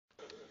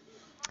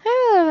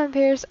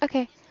appears.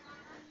 Okay.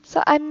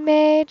 So I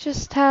may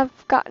just have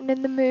gotten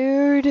in the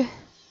mood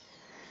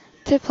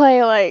to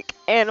play like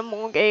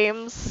animal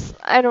games.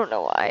 I don't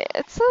know why.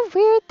 It's a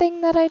weird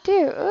thing that I do.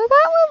 Ooh,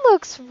 that one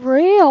looks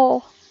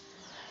real.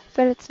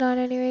 But it's not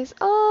anyways.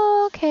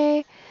 Oh,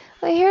 okay.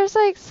 Well, here's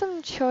like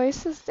some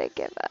choices they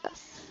give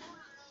us.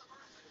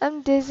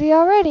 I'm dizzy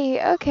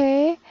already.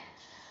 Okay.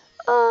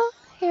 Oh,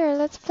 here,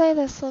 let's play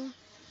this one.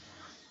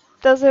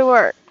 Does it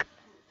work?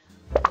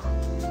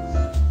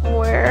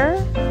 Where?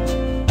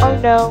 Oh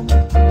no.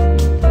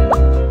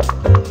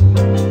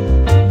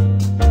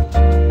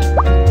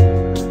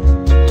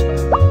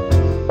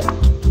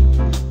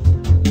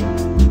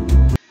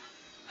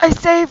 I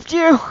saved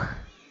you!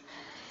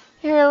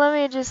 Here, let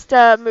me just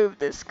move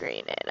the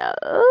screen in a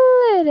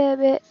little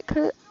bit.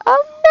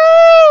 Oh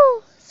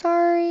no!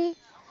 Sorry.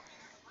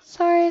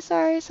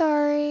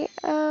 Sorry.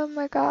 Oh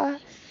my gosh.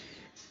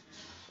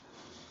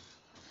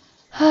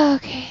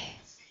 Okay.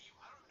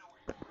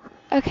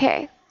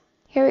 Okay.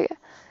 Here we go.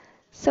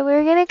 So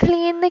we're gonna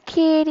clean the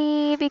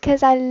kitty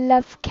because I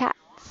love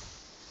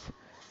cats.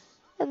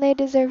 And they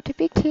deserve to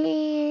be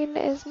clean.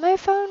 Is my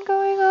phone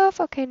going off?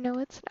 Okay, no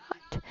it's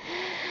not.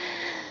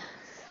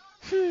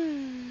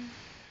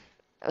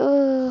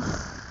 Ugh.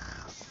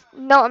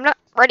 No, I'm not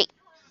ready.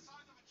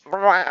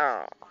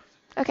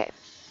 Okay.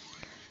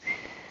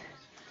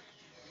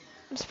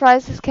 I'm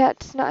surprised this cat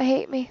does not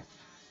hate me.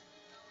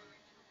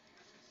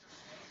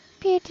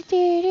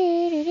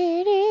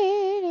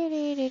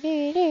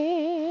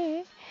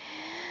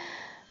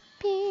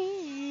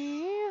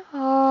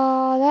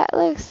 Oh, that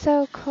looks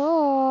so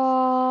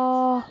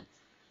cool.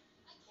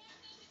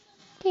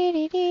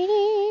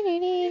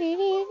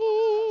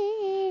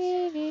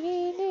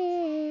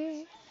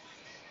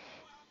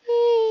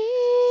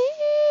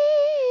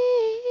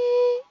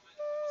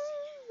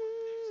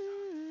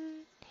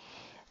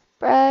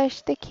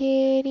 Brush the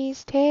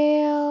kitty's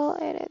tail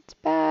and its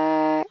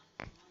back.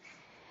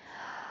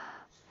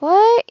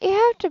 What? You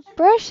have to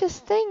brush this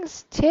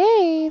thing's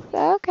teeth?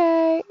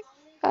 Okay.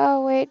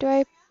 Oh, wait, do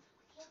I?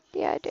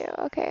 Yeah, I do.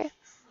 Okay.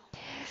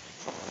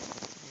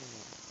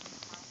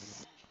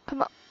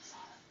 Come on.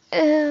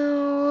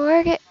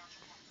 Work it.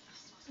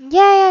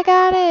 Yay, I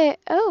got it.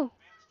 Oh.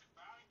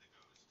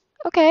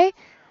 Okay.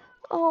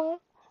 Oh,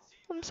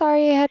 I'm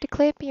sorry I had to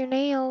clip your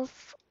nails.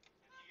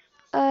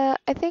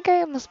 I think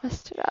I almost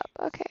messed it up.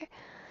 Okay.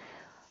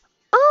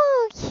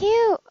 Oh,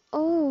 cute.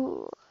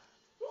 Oh.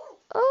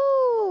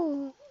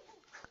 Oh.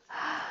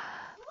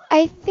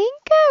 I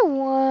think I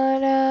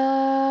want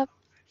a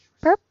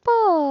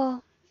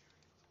purple.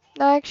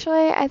 No,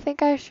 actually, I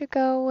think I should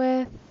go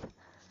with...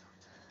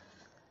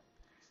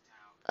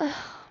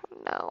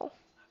 no.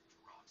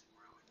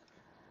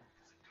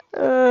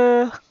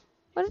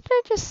 What did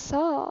I just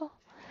saw?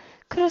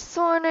 Could have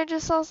sworn I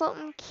just saw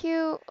something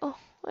cute. Oh,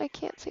 I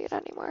can't see it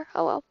anymore.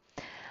 Oh well.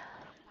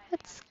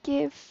 Let's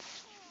give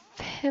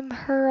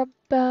her a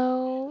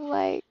bow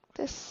like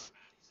this.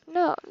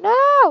 No.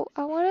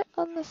 I want it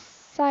on the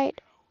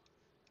side.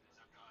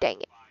 Dang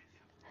it.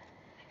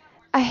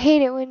 I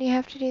hate it when you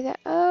have to do that.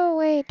 Oh,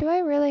 wait. Do I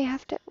really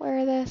have to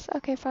wear this?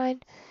 Okay,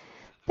 fine.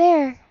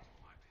 There.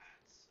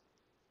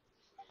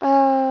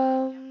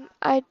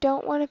 I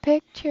don't want a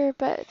picture,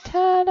 but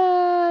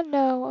ta-da!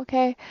 No,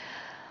 okay.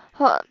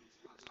 Hold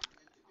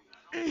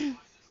on.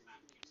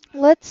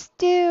 Let's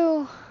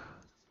do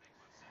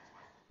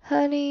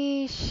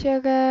honey,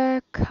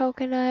 sugar,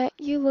 coconut.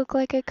 You look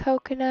like a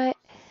coconut.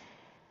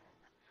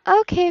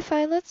 Okay,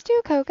 fine. Let's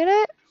do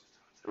coconut.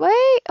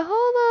 Wait, hold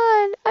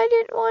on. I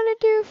didn't want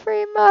to do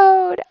free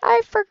mode.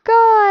 I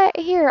forgot.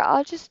 Here,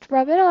 I'll just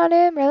rub it on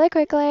him really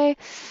quickly.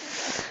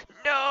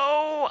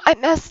 No, I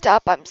messed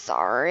up. I'm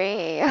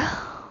sorry.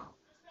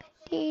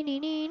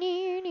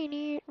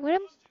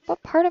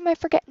 What part am I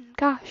forgetting?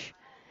 Gosh.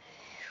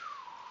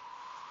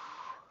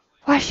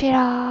 Wash it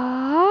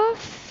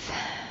off.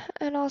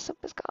 And all soap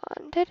is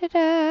gone.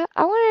 Da-da-da.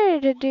 I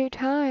wanted it to do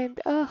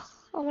timed. Ugh.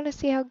 I want to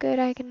see how good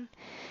I can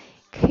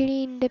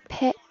clean the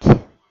pet.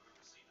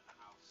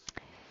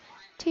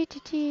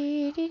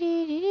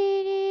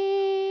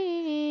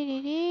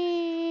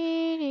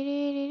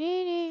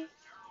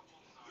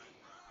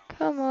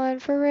 Come on,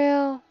 for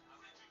real.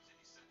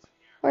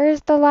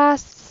 Where's the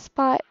last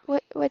spot?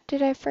 What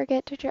did I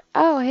forget to draw?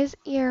 Oh, his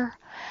ear.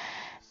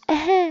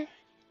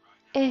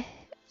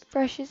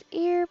 Brush his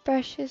ear,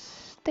 brush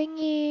his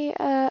thingy.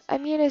 I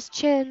mean his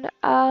chin.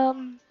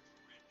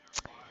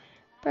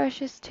 Brush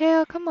his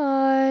tail. Come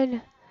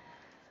on.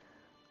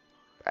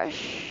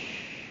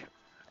 Brush.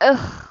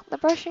 Ugh, the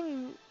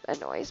brushing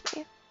annoys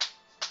me.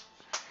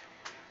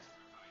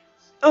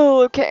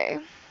 Oh, okay.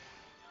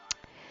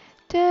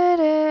 Da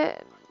 -da,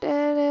 da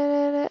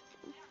 -da -da.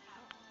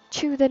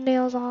 Chew the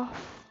nails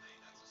off.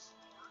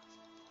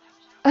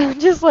 I'm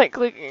just like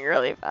clicking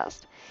really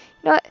fast.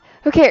 You know what?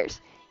 Who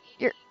cares?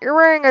 You're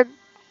wearing a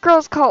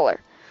girl's collar.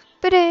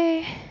 But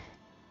you're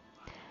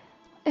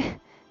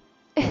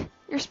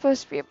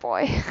supposed to be a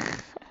boy.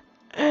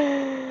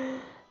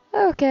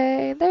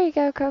 Okay, there you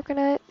go,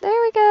 coconut.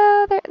 There we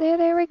go.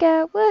 There we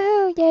go.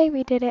 Woohoo! Yay,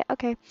 we did it.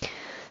 Okay.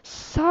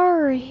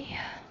 Sorry.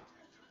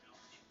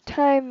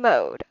 Time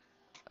mode.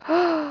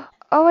 Oh,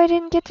 I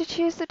didn't get to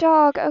choose the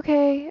dog.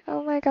 Okay.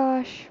 Oh my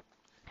gosh.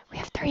 We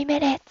have 3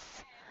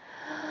 minutes.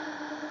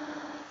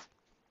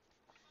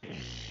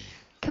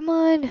 Come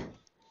on.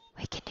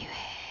 We can do it.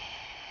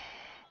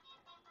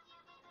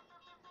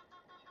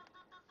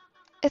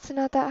 It's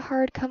not that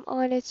hard. Come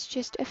on. It's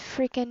just a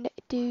freaking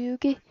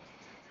dog.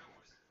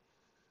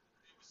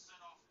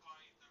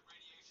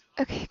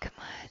 Okay, come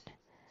on.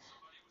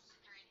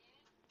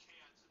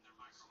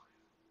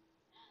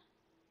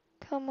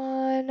 Come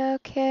on.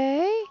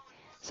 Okay.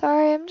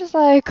 Sorry, I'm just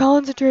like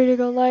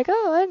concentrating on like,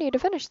 oh, I need to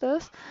finish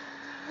this.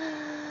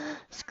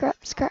 Scrap,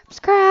 scrap,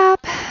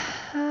 scrap.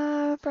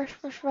 Brush,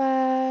 brush,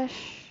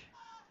 brush.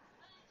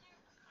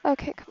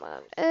 Okay, come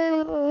on.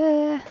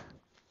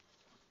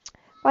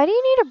 Why do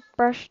you need to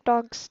brush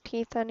dog's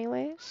teeth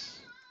anyways?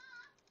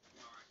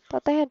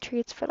 Thought they had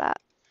treats for that.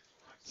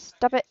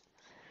 Stop it.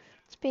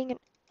 It's being an...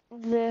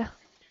 Bleh.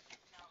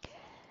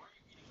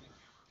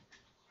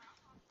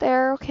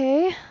 There,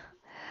 okay.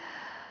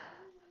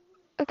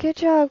 A good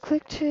job.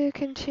 Click to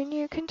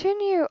continue.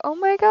 Continue. Oh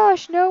my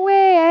gosh, no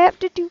way. I have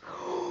to do...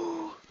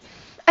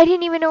 I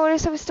didn't even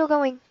notice I was still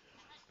going.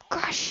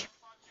 Gosh.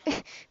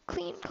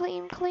 Clean,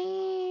 clean,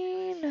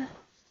 clean.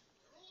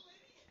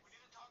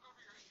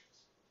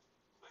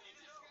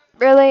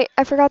 Really?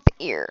 I forgot the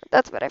ear.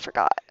 That's what I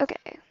forgot.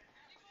 Okay.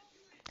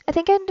 I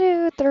think I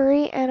do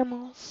 3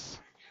 animals.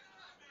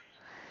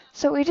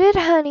 So we did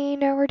Honey.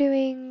 Now we're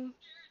doing...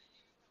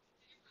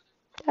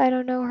 I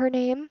don't know her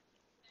name.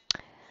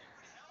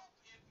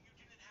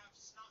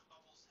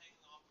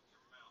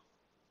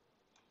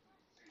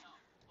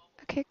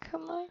 Okay,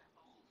 come on.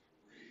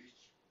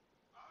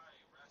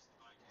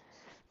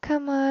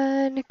 Come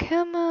on,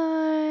 come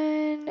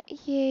on.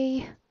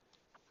 Yay.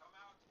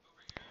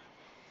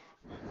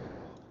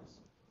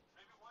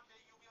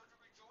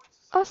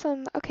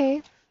 Awesome.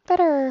 Okay.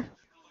 Better.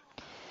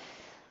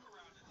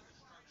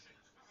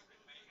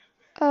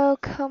 Oh,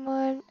 come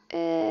on.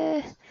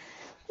 Okay.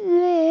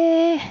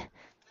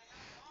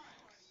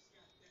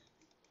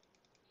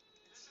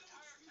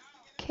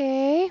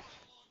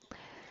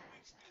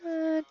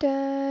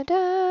 Da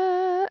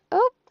da.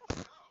 Oh.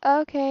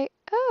 Okay.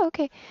 Oh,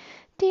 okay.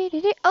 Dee,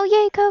 dee, dee. Oh,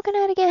 yay,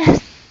 coconut again.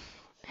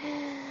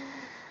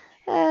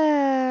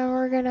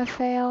 We're gonna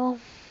fail.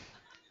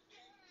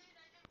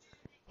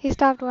 He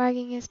stopped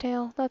wagging his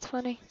tail. That's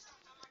funny.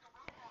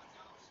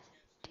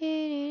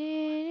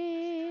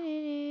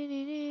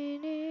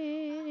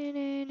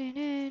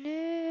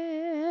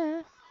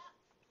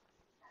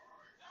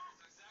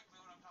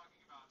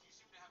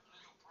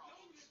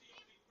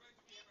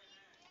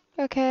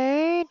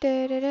 Okay.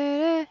 Da, da, da,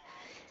 da.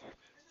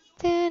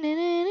 Da, da,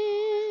 da, da.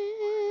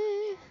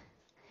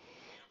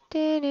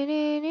 Da, da,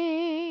 da, da.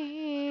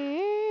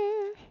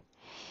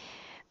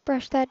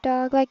 Brush that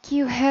dog like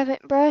you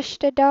haven't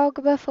brushed a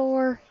dog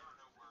before.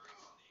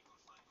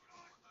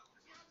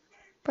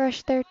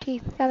 Brush their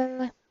teeth.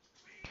 The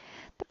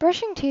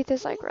brushing teeth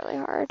is like really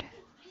hard.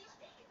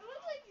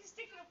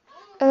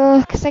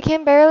 Ugh, 'cause I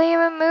can barely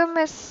even move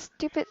my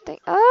stupid thing.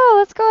 Oh,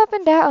 let's go up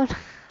and down.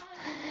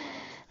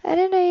 I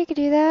didn't know you could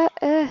do that.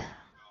 Ugh.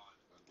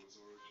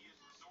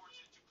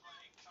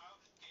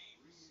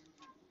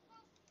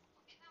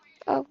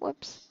 Oh,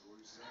 whoops.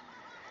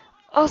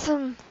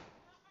 Awesome.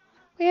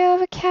 We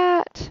have a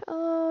cat.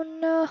 Oh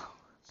no.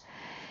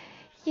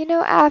 You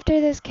know,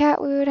 after this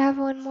cat, we would have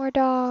one more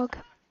dog.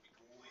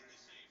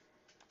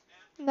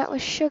 And that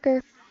was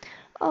Sugar.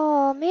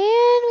 Oh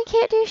man, we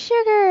can't do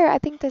Sugar. I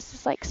think this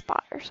is like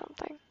Spot or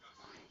something.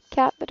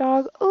 Cat the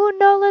dog. Oh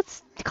no,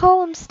 let's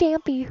call him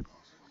Stampy.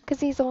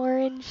 Because he's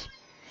orange.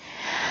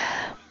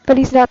 But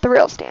he's not the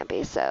real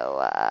Stampy,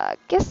 so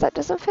guess that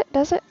doesn't fit,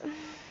 does it?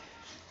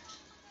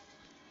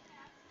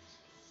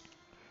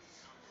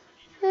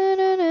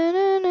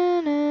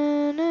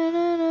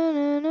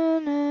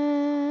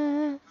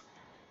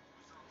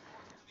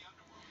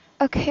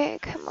 Okay,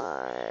 come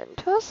on.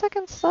 12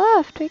 seconds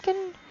left. We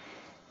can...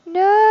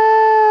 No!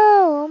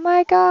 Oh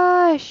my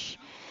gosh!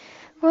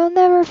 We'll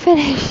never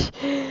finish.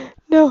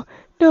 No,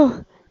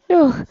 no,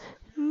 no.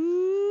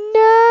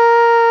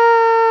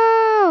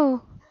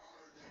 No!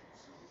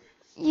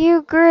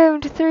 You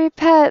groomed 3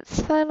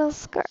 pets. Final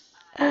score.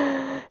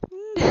 No.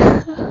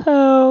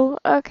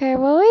 Okay,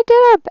 well, we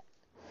did our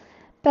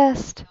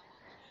best.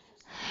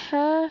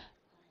 Huh?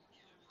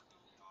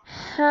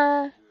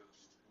 Huh?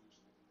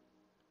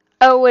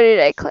 Oh, what did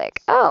I click?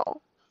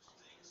 Oh.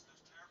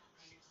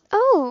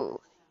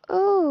 Oh.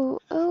 Oh.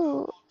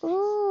 Oh.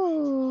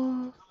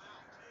 Oh.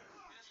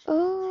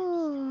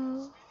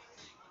 Oh.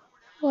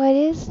 What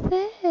is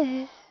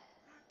this?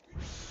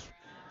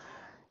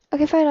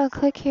 Okay, fine, I'll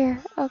click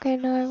here. Okay,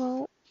 no, I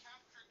won't.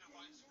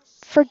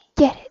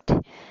 Forget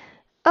it.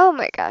 Oh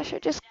my gosh, I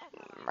just...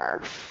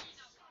 Murph.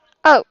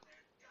 Oh.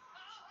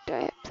 Do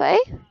I hit play?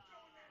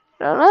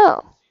 I don't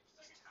know.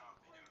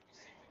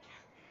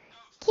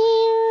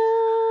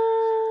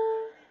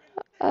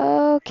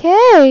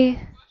 Okay.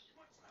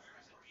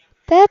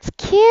 That's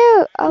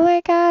cute. Oh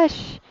my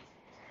gosh.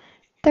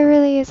 There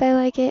really is. I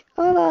like it.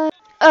 Hold on.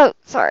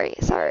 Sorry,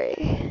 sorry.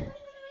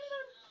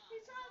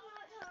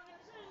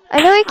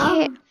 I know I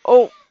can't.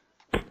 Oh,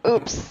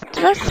 oops.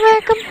 Did I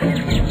smack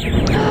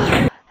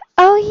him?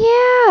 Oh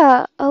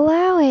yeah,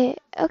 allow it.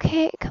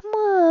 Okay, come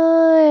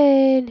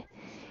on.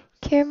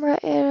 Camera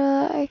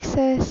and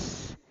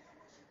access.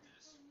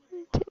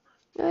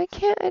 No, I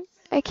can't.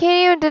 I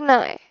can't even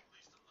deny.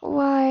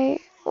 Why?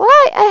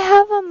 Why? I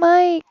have a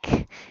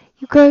mic.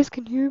 You guys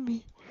can hear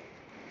me.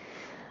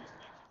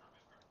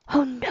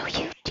 Oh no,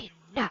 you did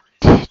not.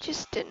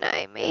 Just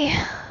deny me.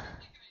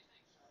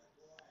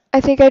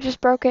 I think I just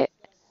broke it.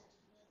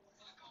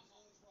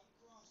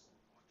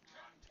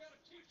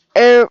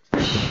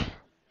 Oops.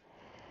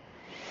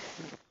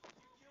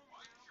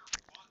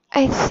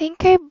 I think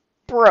I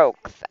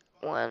broke that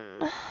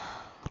one.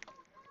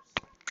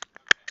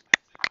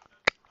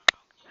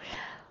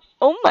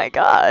 Oh my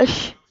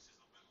gosh.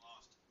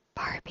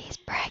 Barbie's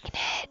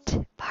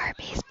pregnant.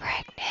 Barbie's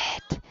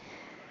pregnant.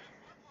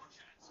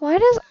 Why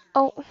does...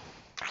 Oh.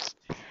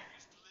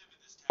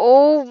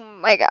 Oh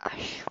my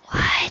gosh.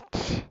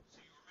 What?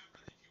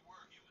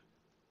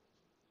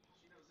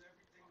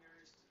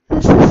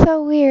 This is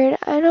so weird.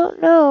 I don't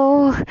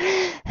know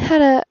how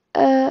to...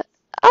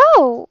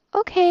 Oh,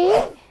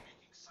 okay.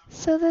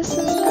 So this is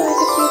going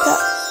to be the...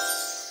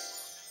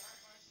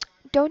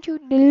 Don't you...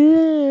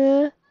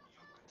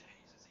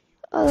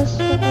 Oh, this is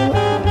when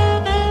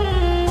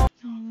you...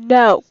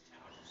 No.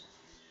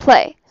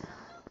 Play.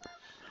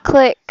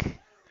 Click.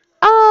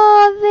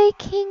 Oh, they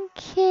can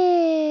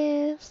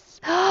kiss.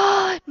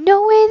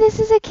 No way, this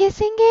is a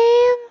kissing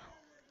game?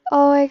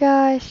 Oh my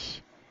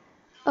gosh.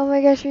 Oh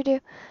my gosh, we do.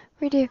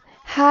 We do.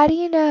 How do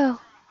you know?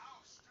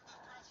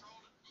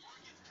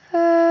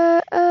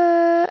 Uh,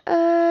 uh,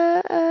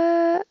 uh,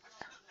 uh.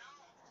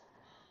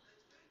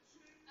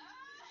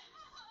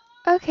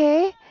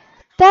 Okay.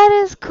 That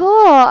is cool.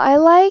 I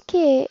like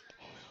it.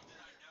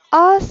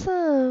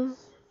 Awesome.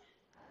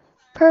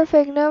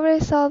 Perfect. Nobody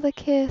saw the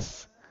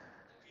kiss.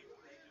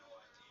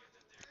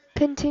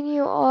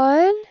 Continue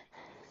on.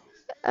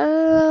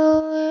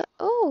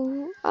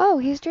 Oh,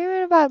 he's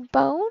dreaming about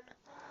bone?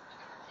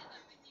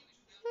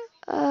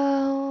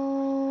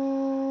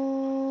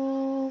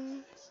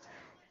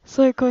 It's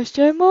like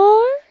question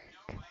mark?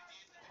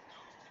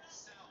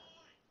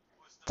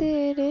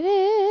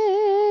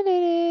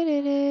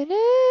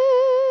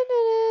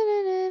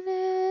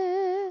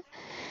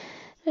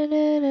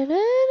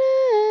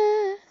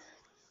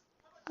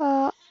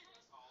 Uh,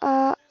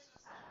 uh,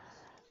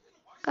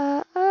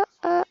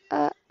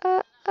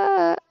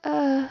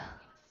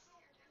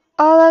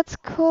 Oh, that's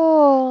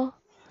cool.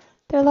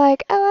 They're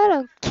like, oh, I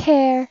don't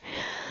care.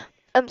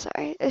 I'm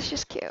sorry, it's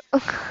just cute.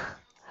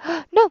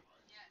 No.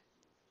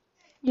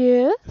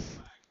 Yes.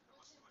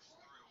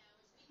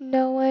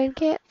 No one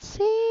can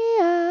see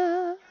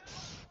us.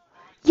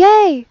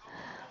 Yay!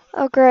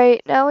 Oh,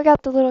 great. Now we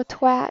got the little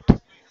twat.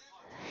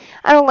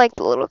 I don't like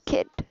the little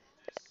kid.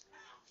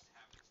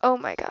 Oh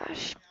my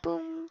gosh.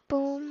 Boom,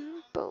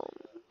 boom, boom.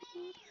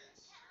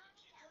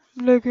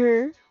 Look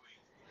here.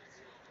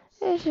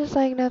 It's just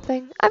like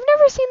nothing. I've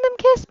never seen them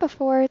kiss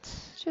before.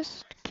 It's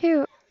just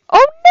cute.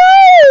 Oh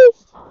no!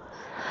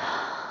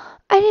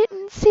 I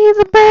didn't see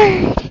the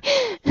bird.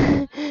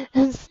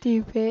 I'm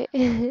stupid.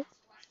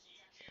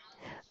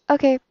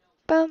 Okay.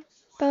 Boom,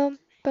 boom,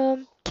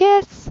 boom.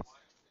 Kiss.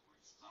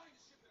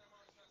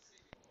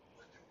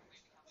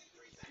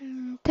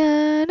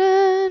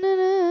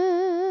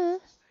 Da-na-na-na.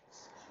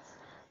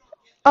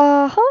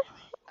 Uh-huh.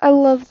 I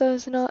love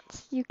those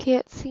nuts. You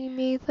can't see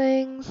me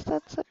things.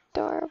 That's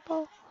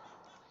adorable.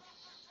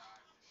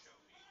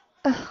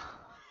 Ugh.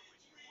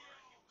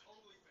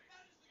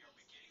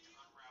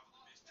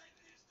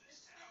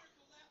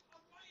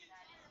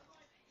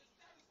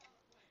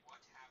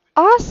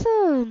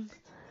 Awesome.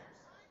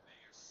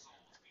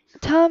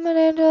 Tom and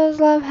Angela's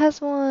love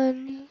has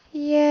won.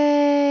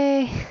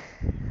 Yay.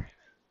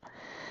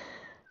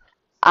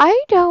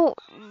 I don't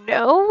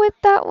know what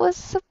that was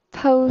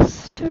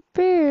supposed to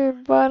be,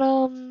 but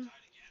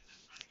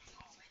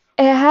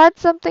it had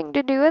something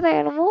to do with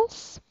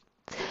animals.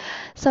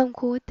 So I'm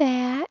cool with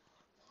that.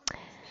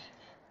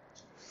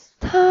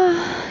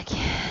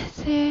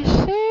 Kissing.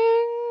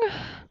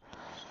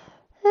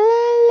 La, la,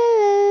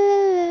 la,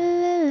 la,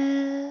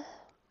 la.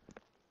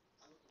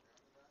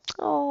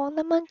 Oh,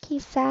 the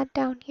monkey's sad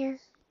down here.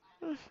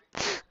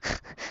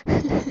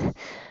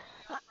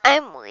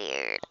 I'm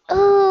weird.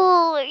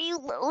 Oh, are you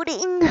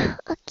loading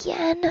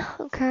again?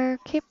 Okay,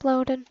 keep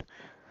loading.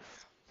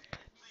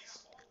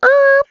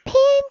 Oh,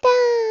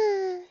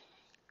 panda!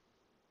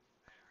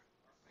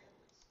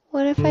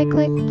 What if I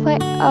click play?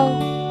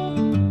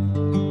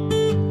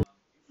 Oh,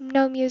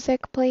 no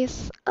music,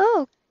 please.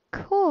 Oh,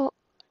 cool.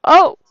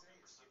 Oh!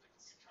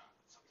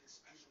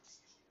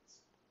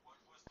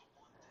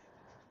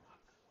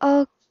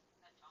 Oh,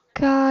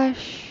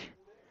 gosh.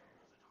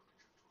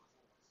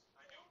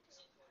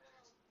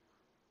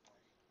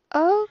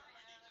 Oh,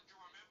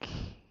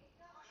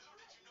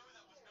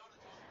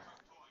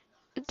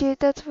 dude,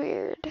 that's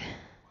weird.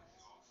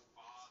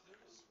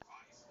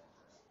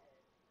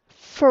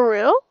 For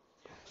real?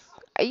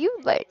 Are you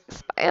like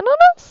spying on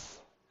us?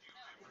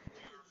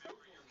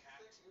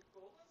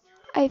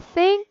 I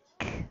think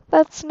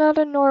that's not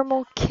a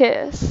normal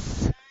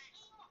kiss.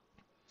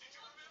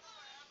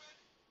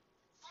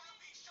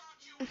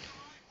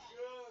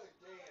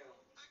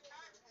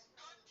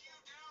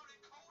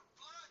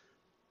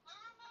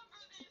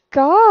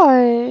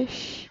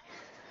 Gosh.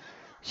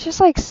 It's just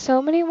like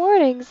so many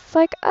warnings. It's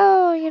like,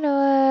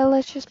 oh,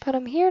 let's just put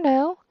him here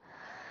now.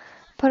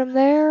 Put him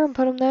there, and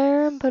put him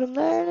there, and put him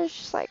there. And it's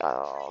just like,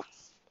 oh.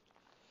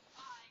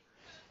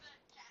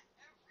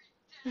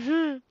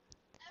 Hmm.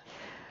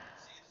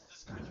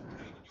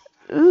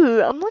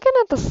 Ooh, I'm looking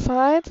at the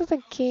sides of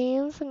the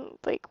games, and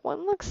like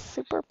one looks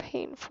super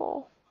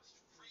painful.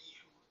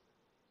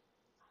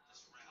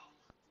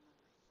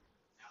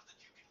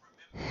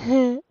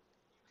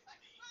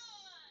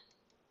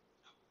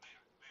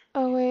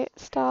 Oh wait,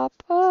 stop.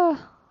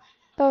 Oh,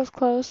 that was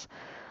close.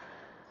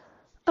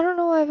 I don't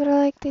know why, but I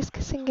like these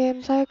kissing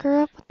games. I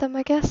grew up with them,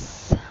 I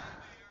guess.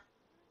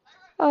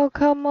 Oh,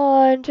 come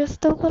on.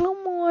 Just a little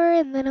more,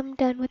 and then I'm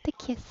done with the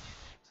kiss.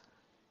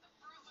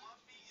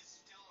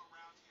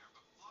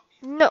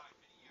 No.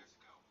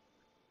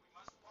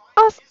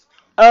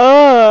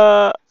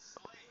 Awesome.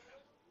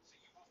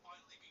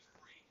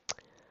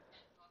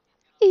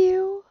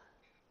 Ew.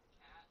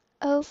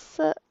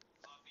 Elsa.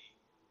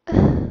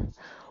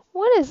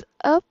 What is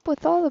up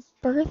with all the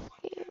birth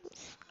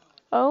games?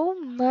 Oh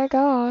my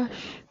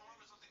gosh.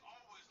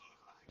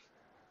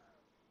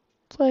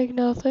 It's like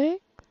nothing.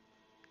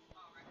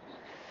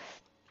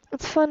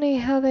 It's funny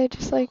how they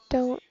just like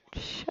don't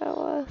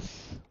show us.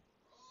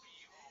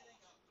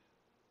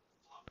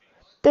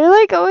 They're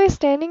like always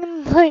standing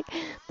in like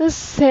the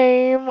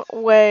same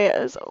way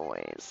as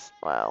always.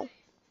 Wow.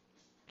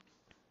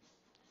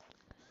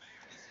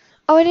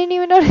 Oh, I didn't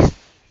even notice.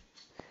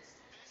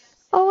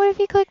 Oh, what if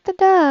you click the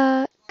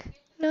duck?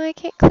 No, I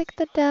can't click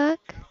the duck.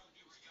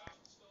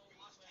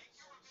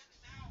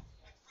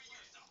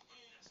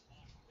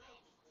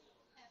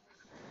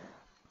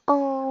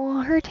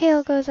 Oh, her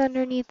tail goes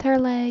underneath her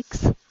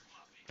legs.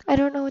 I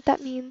don't know what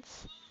that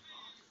means.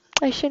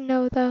 I should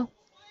know though.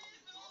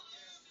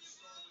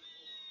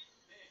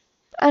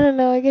 I don't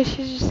know, I guess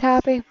she's just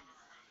happy.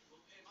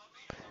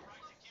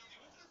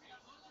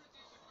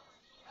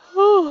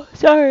 Oh,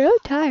 sorry, I'm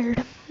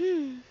tired.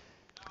 I'm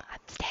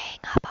staying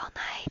up all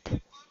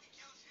night.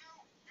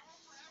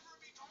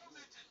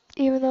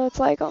 Even though it's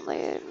like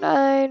only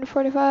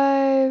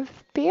 9:45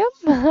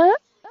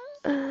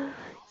 p.m.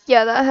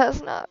 Yeah, that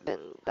has not been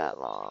that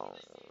long.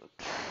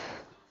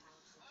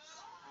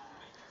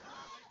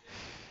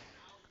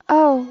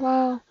 Oh,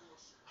 wow.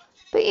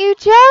 But you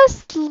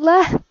just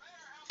left.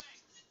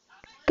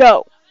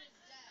 Go.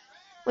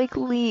 Like,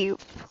 leave.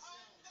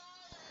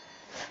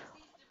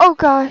 Oh,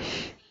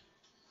 gosh.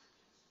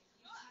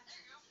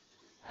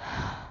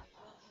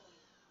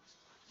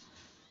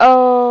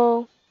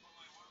 Oh.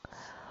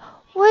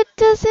 What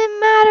does it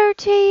matter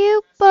to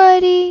you,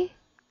 buddy?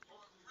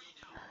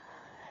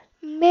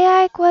 May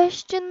I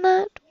question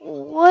that?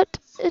 What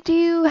do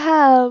you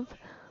have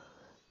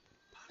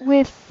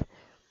with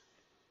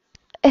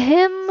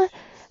him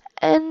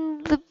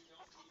and the...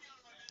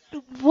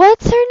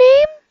 What's her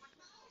name?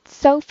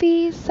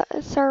 Sophie?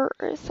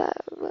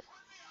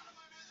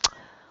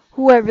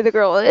 Whoever the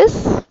girl is.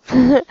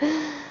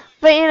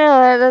 But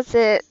that's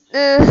it.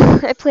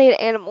 I played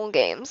animal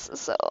games,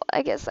 so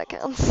I guess that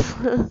counts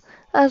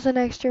as an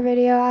extra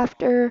video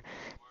after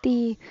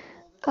the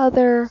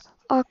other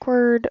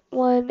awkward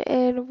one.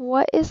 And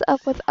what is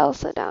up with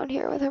Elsa down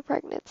here with her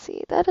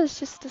pregnancy? That is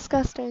just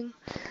disgusting.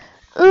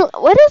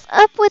 What is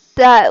up with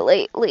that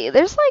lately?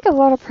 There's like a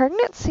lot of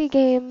pregnancy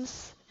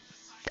games.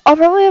 I'll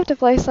probably have to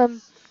play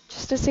some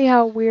just to see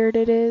how weird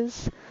it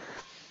is.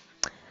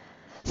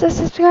 So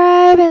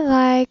subscribe and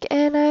like,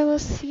 and I will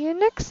see you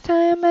next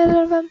time, my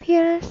little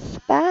vampires.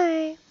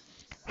 Bye.